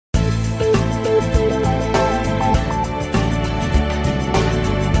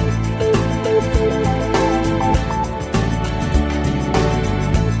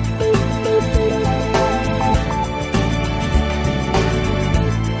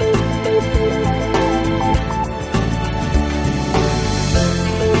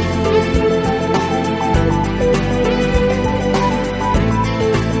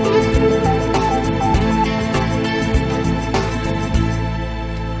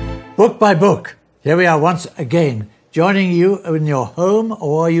Book by book. Here we are once again, joining you in your home,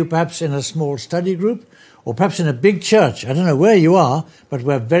 or are you perhaps in a small study group, or perhaps in a big church. I don't know where you are, but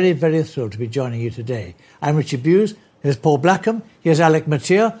we're very, very thrilled to be joining you today. I'm Richard Bewes. Here's Paul Blackham. Here's Alec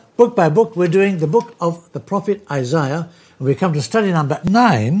Mattia. Book by book, we're doing the book of the prophet Isaiah. And we come to study number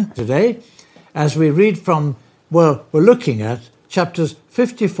 9 today, as we read from, well, we're looking at chapters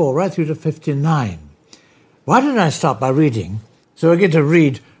 54 right through to 59. Why don't I start by reading? So we're going to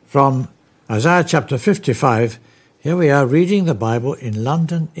read from Isaiah chapter 55. Here we are reading the Bible in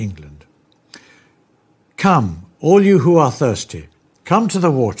London, England. Come, all you who are thirsty, come to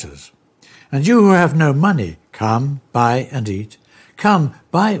the waters. And you who have no money, come, buy and eat. Come,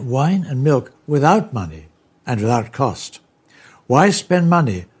 buy wine and milk without money and without cost. Why spend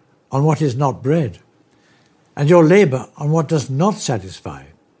money on what is not bread, and your labor on what does not satisfy?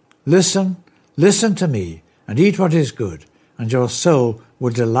 Listen to me, and eat what is good, and your soul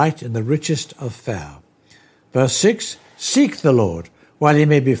will delight in the richest of fare. Verse 6, seek the Lord while he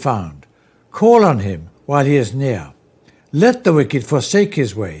may be found. Call on him while he is near. Let the wicked forsake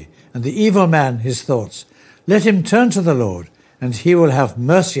his way, and the evil man his thoughts. Let him turn to the Lord, and he will have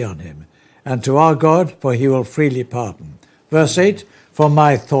mercy on him, and to our God, for he will freely pardon. Verse 8, for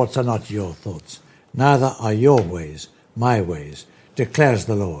my thoughts are not your thoughts, neither are your ways my ways, declares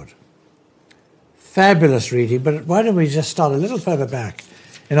the Lord. Fabulous reading, but why don't we just start a little further back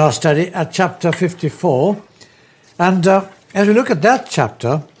in our study at chapter 54. And as we look at that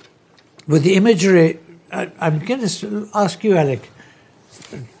chapter, with the imagery, I'm going to ask you, Alec,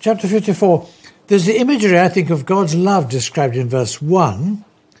 chapter 54, there's the imagery, I think, of God's love described in verse 1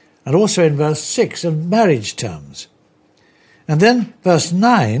 and also in verse 6 of marriage terms. And then verse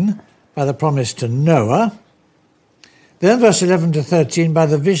 9 by the promise to Noah. Then verse 11 to 13 by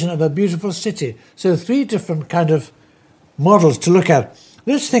the vision of a beautiful city. So 3 different kind of models to look at.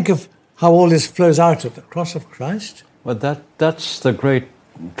 Let's think of how all this flows out of the cross of Christ. Well, that's the great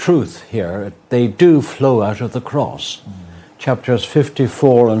truth here. They do flow out of the cross. Chapters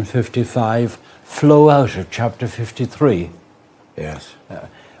 54 and 55 flow out of chapter 53. Yes.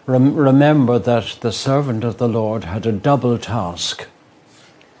 Remember that the servant of the Lord had a double task.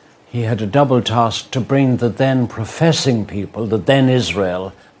 He had a double task to bring the then professing people, the then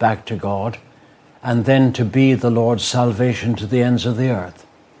Israel, back to God, and then to be the Lord's salvation to the ends of the earth.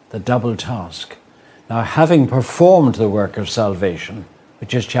 The double task. Now, having performed the work of salvation,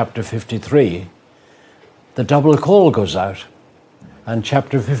 which is chapter 53, the double call goes out. And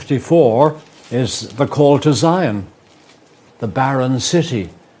chapter 54 is the call to Zion, the barren city,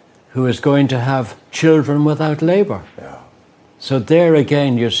 who is going to have children without labor. Yeah. So there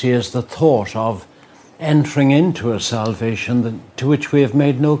again, you see, is the thought of entering into a salvation to which we have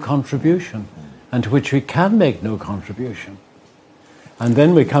made no contribution and to which we can make no contribution. And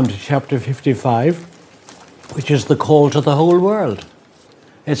then we come to chapter 55, which is the call to the whole world.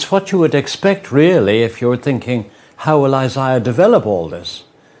 It's what you would expect, really, if you were thinking, how will Isaiah develop all this?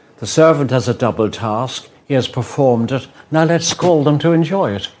 The servant has a double task. He has performed it. Now let's call them to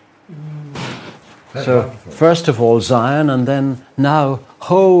enjoy it. So, first of all, Zion, and then now,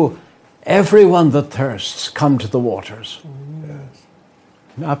 ho, everyone that thirsts, come to the waters. Yes.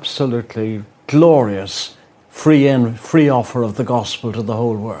 Absolutely glorious, free offer of the gospel to the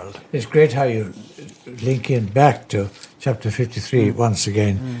whole world. It's great how you link in back to chapter 53 once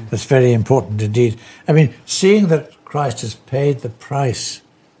again. That's very important indeed. I mean, seeing that Christ has paid the price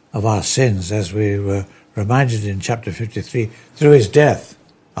of our sins, as we were reminded in chapter 53, through his death,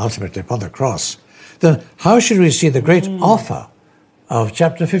 ultimately upon the cross, then how should we see the great offer of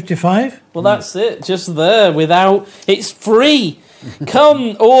chapter 55? Well, that's it, just there, it's free.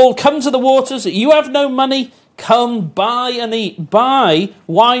 Come to the waters. You have no money, come buy and eat. Buy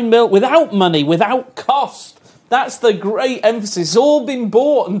wine, milk without money, without cost. That's the great emphasis. It's all been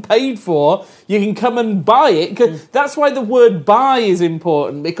bought and paid for. You can come and buy it. That's why the word buy is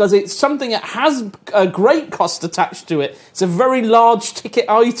important, because it's something that has a great cost attached to it. It's a very large ticket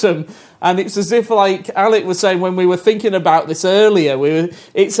item. And it's as if, like Alec was saying when we were thinking about this earlier,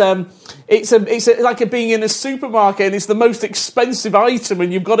 it's like being in a supermarket and it's the most expensive item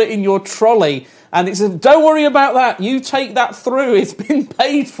and you've got it in your trolley. And it's don't worry about that. You take that through. It's been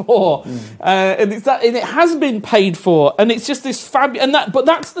paid for, and it has been paid for. And it's just this fabulous. But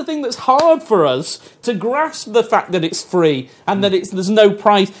that's the thing that's hard for us to grasp, the fact that it's free and that there's no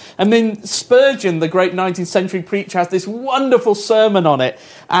price. And then Spurgeon, the great 19th century preacher, has this wonderful sermon on it,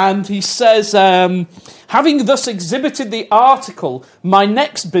 and he says, having thus exhibited the article, my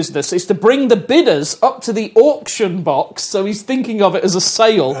next business is to bring the bidders up to the auction box. So he's thinking of it as a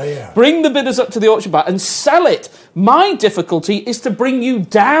sale. Bring the bidders up to the auction bar and sell it. My difficulty is to bring you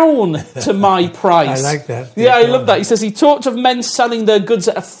down to my price. I like that. Yeah, I love that. He says he talked of men selling their goods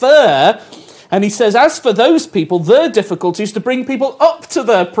at a fair, and he says, as for those people, their difficulty is to bring people up to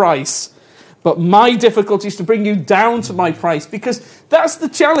their price. But my difficulty is to bring you down to my price, because that's the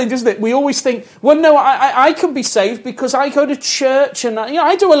challenge, isn't it? We always think, well, no, I can be saved because I go to church and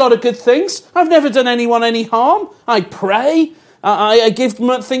I do a lot of good things. I've never done anyone any harm. I pray. I give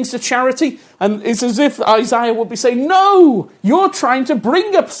things to charity. And it's as if Isaiah would be saying, no, you're trying to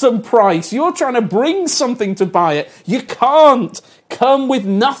bring up some price. You're trying to bring something to buy it. You can't. Come with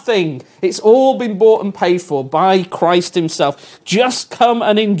nothing. It's all been bought and paid for by Christ himself. Just come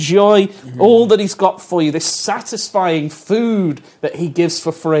and enjoy all that he's got for you, this satisfying food that he gives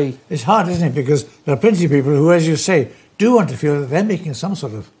for free. It's hard, isn't it? Because there are plenty of people who, as you say, do want to feel that they're making some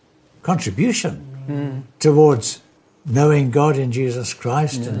sort of contribution towards knowing God in Jesus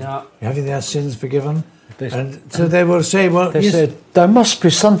Christ and having their sins forgiven. And so they will say, well, they say, there must be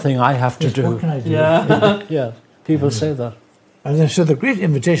something I have to do. What can I do? Yeah, people say that. And so the great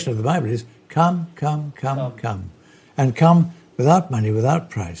invitation of the Bible is, come, come, come, come. And come without money,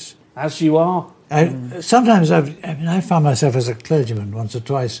 without price. As you are. Sometimes I found myself as a clergyman once or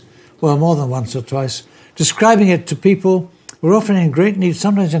twice, well, more than once or twice, describing it to people who were often in great need,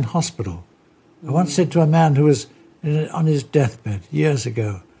 sometimes in hospital. I once said to a man who was on his deathbed years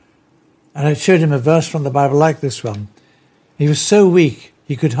ago, and I showed him a verse from the Bible like this one. He was so weak,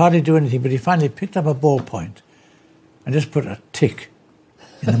 he could hardly do anything, but he finally picked up a ballpoint and just put a tick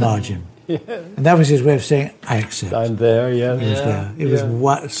in the margin. And that was his way of saying, I accept. I'm there, yeah. He was there. It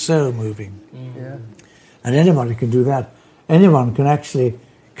was so moving. Yeah. And anyone can do that. Anyone can actually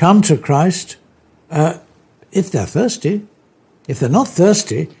come to Christ if they're thirsty. If they're not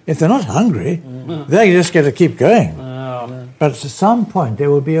thirsty, if they're not hungry, they just get to keep going. But at some point they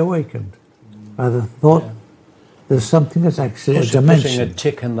will be awakened by the thought there's something that's actually a dimension. Putting a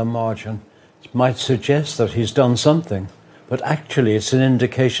tick in the margin might suggest that he's done something, but actually it's an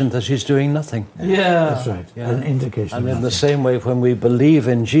indication that he's doing nothing. Yeah. That's right, an indication. And in the same way, when we believe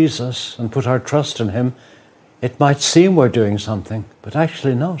in Jesus and put our trust in him, it might seem we're doing something, but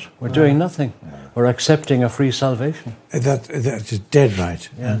actually not. We're doing nothing. We're accepting a free salvation. That's dead right.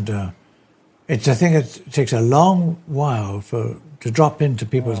 Yeah. And I think it takes a long while to drop into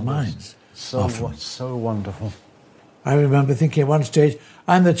people's minds. So wonderful. I remember thinking at one stage,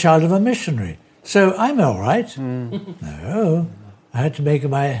 I'm the child of a missionary, so I'm all right. No, I had to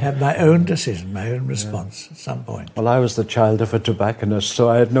have my own decision, my own response at some point. Well, I was the child of a tobacconist, so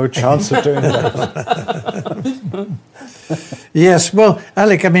I had no chance of doing that. Yes, well,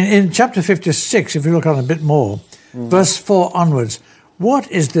 Alec, I mean, in chapter 56, if you look on a bit more, verse 4 onwards, what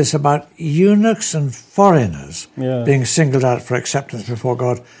is this about eunuchs and foreigners being singled out for acceptance before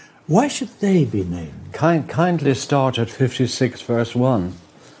God? Why should they be named? Kindly start at 56, verse 1.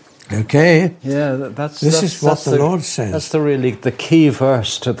 Okay. Yeah, this is what the Lord says. That's really the key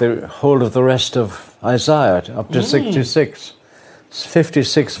verse to the whole of the rest of Isaiah, up to 66.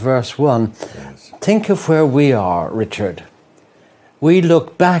 56, verse 1. Yes. Think of where we are, Richard. We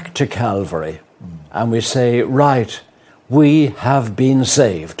look back to Calvary and we say, right, we have been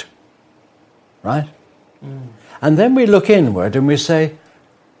saved. Right? And then we look inward and we say,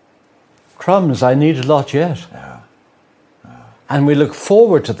 crumbs, I need a lot yet. And we look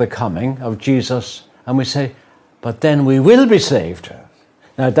forward to the coming of Jesus and we say, but then we will be saved. Yes.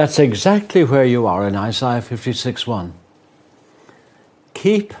 Now that's exactly where you are in Isaiah 56:1.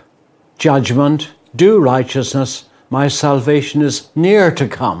 Keep judgment, do righteousness, my salvation is near to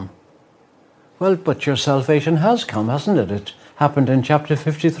come. Well, but your salvation has come, hasn't it? It happened in chapter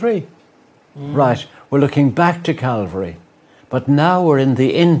 53. Right, we're looking back to Calvary, but now we're in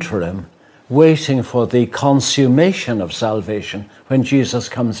the interim, waiting for the consummation of salvation when Jesus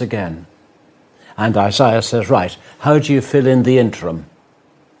comes again. And Isaiah says, right, how do you fill in the interim?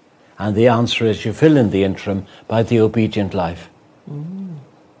 And the answer is you fill in the interim by the obedient life.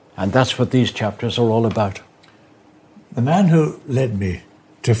 And that's what these chapters are all about. The man who led me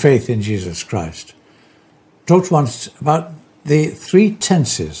to faith in Jesus Christ talked once about the 3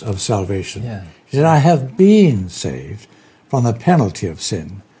 tenses of salvation. Yeah. He said, I have been saved from the penalty of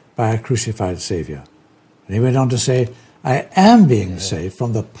sin by a crucified Saviour. And he went on to say, I am being saved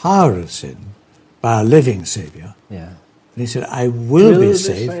from the power of sin by a living Saviour. Yeah. And he said, I will be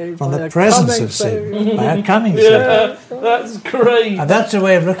saved from the presence of sin by a coming Saviour. That's great. And that's a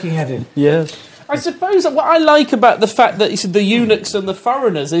way of looking at it. Yes. I suppose what I like about the fact that he said the eunuchs and the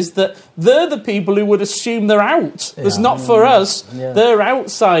foreigners is that they're the people who would assume they're out. It's not for us. Yeah. They're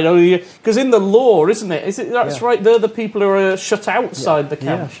outside. Because in the law, isn't it? That's right. They're the people who are shut outside the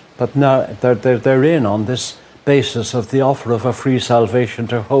camp. Yes. But now they're in on this basis of the offer of a free salvation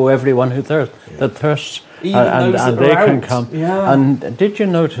to everyone who that thirsts, Even and those that they are can out. come. Yeah. And did you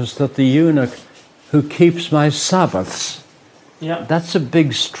notice that the eunuch who keeps my Sabbaths? Yeah. That's a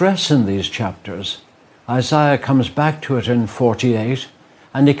big stress in these chapters. Isaiah comes back to it in 48,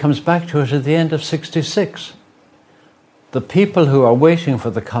 and he comes back to it at the end of 66. The people who are waiting for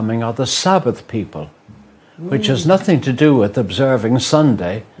the coming are the Sabbath people, which has nothing to do with observing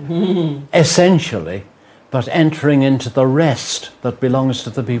Sunday, essentially, but entering into the rest that belongs to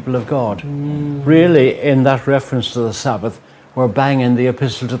the people of God. Really, in that reference to the Sabbath, we're banging the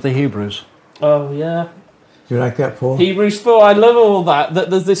epistle to the Hebrews. Oh, yeah. You like that, Paul? Hebrews 4, I love all that. That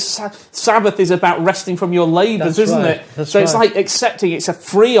there's this Sabbath is about resting from your labours, That's isn't right. it? That's so it's right. like accepting it's a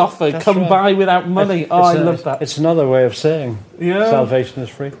free offer. That's Come right. by without money. I love that. It's another way of saying salvation is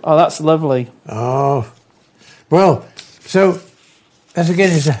free. Oh, that's lovely. Oh, well, so that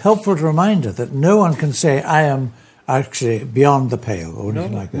again is a helpful reminder that no one can say, I am actually beyond the pale or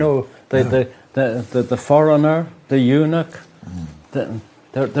anything like that. No, the foreigner, the eunuch,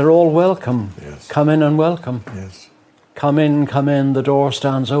 they're all welcome. Yes. Come in and welcome. Yes. Come in, the door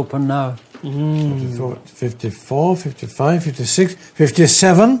stands open now. 54, 55, 56,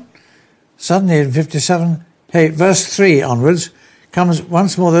 57. Suddenly in 57, verse 3 onwards, comes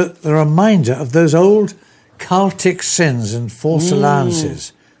once more the reminder of those old cultic sins and false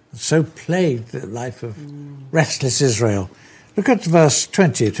alliances that so plagued the life of restless Israel. Look at verse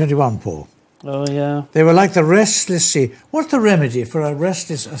 20, 21, Paul. Oh, yeah. They were like the restless sea. What's the remedy for a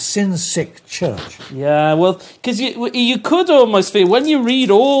sin-sick church? Yeah, well, because you could almost feel, when you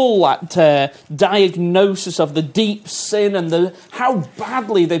read all that diagnosis of the deep sin and how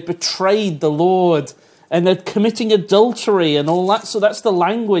badly they betrayed the Lord, and they're committing adultery and all that. So that's the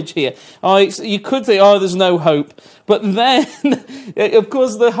language here. You could think, there's no hope. But then, of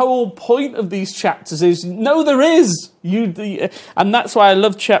course, the whole point of these chapters is, no, there is. And that's why I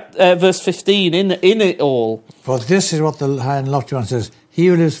love verse 15 in it all. For this is what the high and lofty one says, he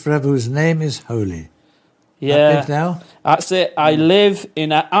who lives forever, whose name is holy. Yeah, That bit now? That's it. I live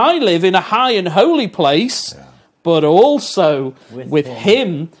in a high and holy place. Yeah. But also with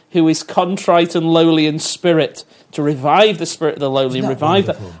him who is contrite and lowly in spirit, to revive the spirit of the lowly and revive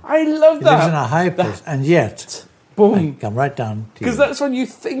that. I love He that. lives in a high place, and yet, boom, I come right down to you. Because that's when you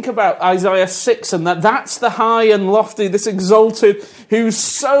think about Isaiah 6, and that's the high and lofty, this exalted, who's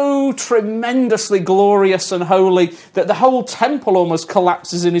so tremendously glorious and holy that the whole temple almost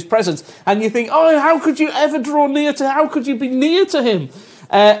collapses in his presence. And you think, how could you ever draw near to him? How could you be near to him?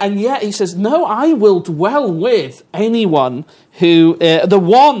 And yet he says, no, I will dwell with anyone who,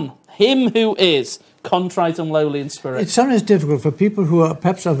 him who is contrite and lowly in spirit. It's sometimes difficult for people who are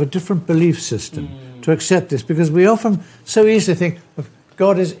perhaps of a different belief system to accept this, because we often so easily think of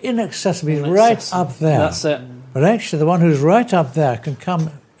God is inaccessible, he's right up there. That's it. But actually the one who's right up there can come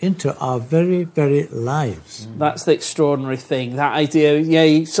into our very, very lives. That's the extraordinary thing, that idea,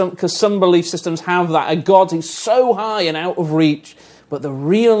 because some belief systems have that, a God who's so high and out of reach. But the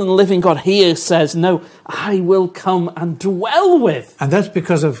real and living God here says, no, I will come and dwell with. And that's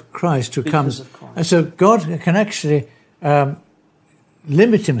because of Christ who comes. Of Christ. And so God can actually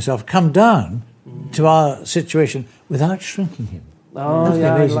limit himself, come down to our situation without shrinking him. Oh, that's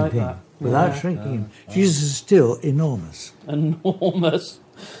the amazing I like thing. that. Without shrinking him. Jesus is still enormous. Enormous.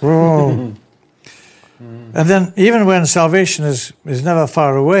 Oh. And then even when salvation is never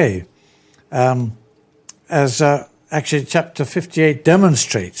far away, as actually chapter 58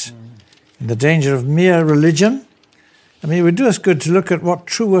 demonstrates, in the danger of mere religion. I mean, it would do us good to look at what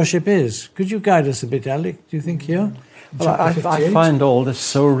true worship is. Could you guide us a bit, Alec, do you think, here? Well, I find all this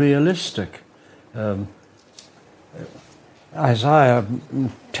so realistic. Isaiah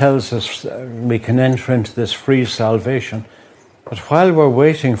tells us we can enter into this free salvation, but while we're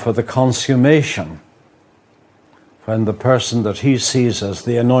waiting for the consummation, when the person that he sees as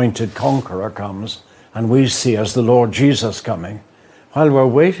the anointed conqueror comes, and we see as the Lord Jesus coming, while we're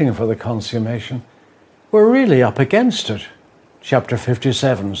waiting for the consummation, we're really up against it, chapter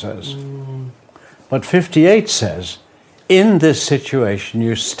 57 says. But 58 says, in this situation,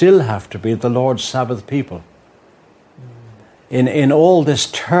 you still have to be the Lord's Sabbath people. In all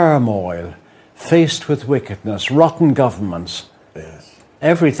this turmoil, faced with wickedness, rotten governments,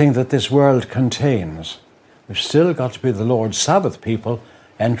 everything that this world contains, we've still got to be the Lord's Sabbath people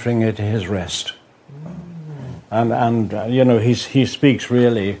entering into his rest. And he speaks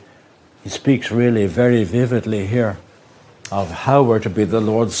really He speaks really very vividly here of how we're to be the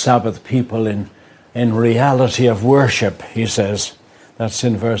Lord's Sabbath people in reality of worship, he says. That's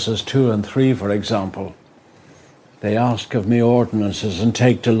in verses 2 and 3, for example. They ask of me ordinances and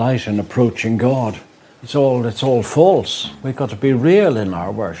take delight in approaching God. It's all false. We've got to be real in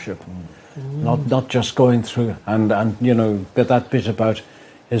our worship, not just going through and you know, but that bit about,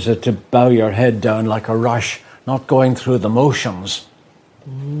 is it to bow your head down like a rush, not going through the motions,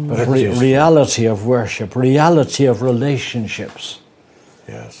 but reality of worship, reality of relationships.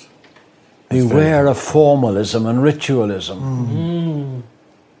 Yes. Beware of formalism and ritualism.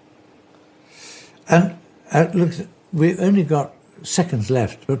 And look, we've only got seconds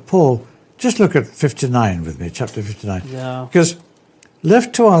left, but Paul, just look at 59 with me, chapter 59. Yeah. Because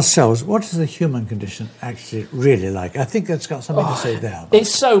left to ourselves, what is the human condition actually really like? I think it's got something to say there.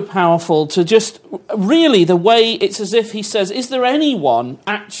 It's so powerful to just, really, the way it's as if he says, is there anyone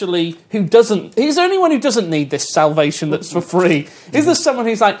actually is there anyone who doesn't need this salvation that's for free? Is there someone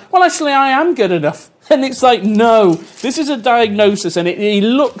who's like, well, actually, I am good enough? And it's like, no, this is a diagnosis, and he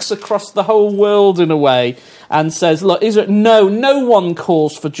looks across the whole world in a way and says, look, no one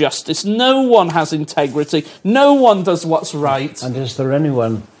calls for justice, no one has integrity, no one does what's right. And is there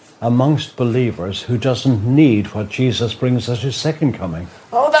anyone amongst believers who doesn't need what Jesus brings at his second coming?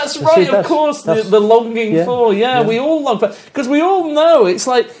 Oh, that's right, of course, the longing for, we all long for, because we all know, it's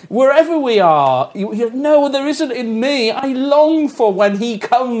like, wherever we are, no, there isn't in me, I long for when he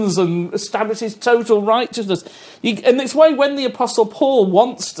comes and establishes total righteousness. And it's why when the Apostle Paul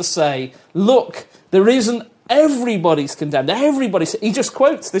wants to say, look, there isn't, everybody's condemned, he just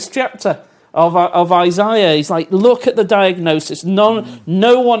quotes this chapter of Isaiah. He's like, look at the diagnosis. No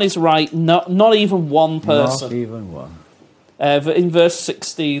one is right, not even one person. Not even one. In verse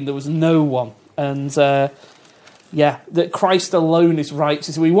 16, there was no one. And that Christ alone is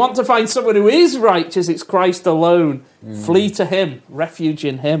righteous. We want to find someone who is righteous. It's Christ alone. Flee to him, refuge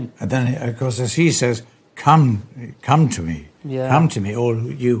in him. And then, of course, as he says, come to me. Yeah. Come to me, all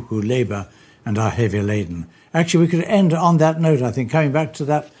you who labour and are heavy laden. Actually, we could end on that note, I think, coming back to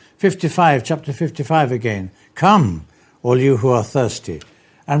that 55, chapter 55 again. Come, all you who are thirsty.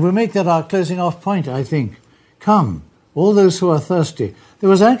 And we'll make that our closing off point, I think. Come, all those who are thirsty. There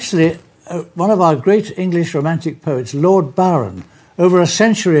was actually one of our great English romantic poets, Lord Byron, over a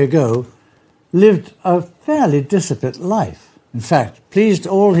century ago, lived a fairly disciplined life. In fact, pleased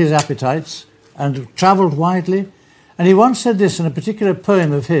all his appetites and travelled widely. And he once said this in a particular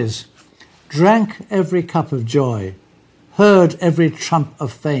poem of his: drank every cup of joy, heard every trump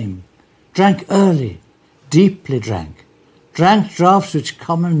of fame, drank early, deeply drank draughts which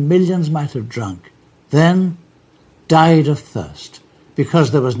common millions might have drunk, then died of thirst,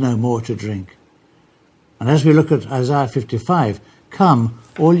 because there was no more to drink. And as we look at Isaiah 55, come,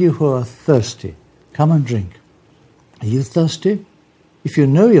 all you who are thirsty, come and drink. Are you thirsty? If you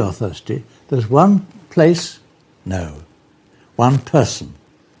know you're thirsty, there's one place, one person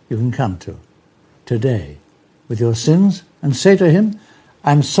you can come to today with your sins and say to him,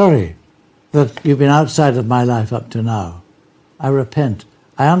 I'm sorry that you've been outside of my life up to now. I repent.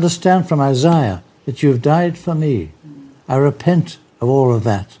 I understand from Isaiah that you've died for me. I repent of all of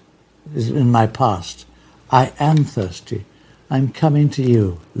that in my past. I am thirsty. I'm coming to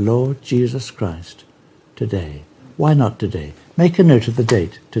you, Lord Jesus Christ, today. Why not today? Make a note of the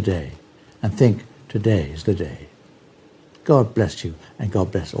date, today, and think today is the day. God bless you, and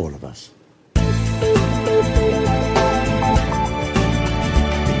God bless all of us.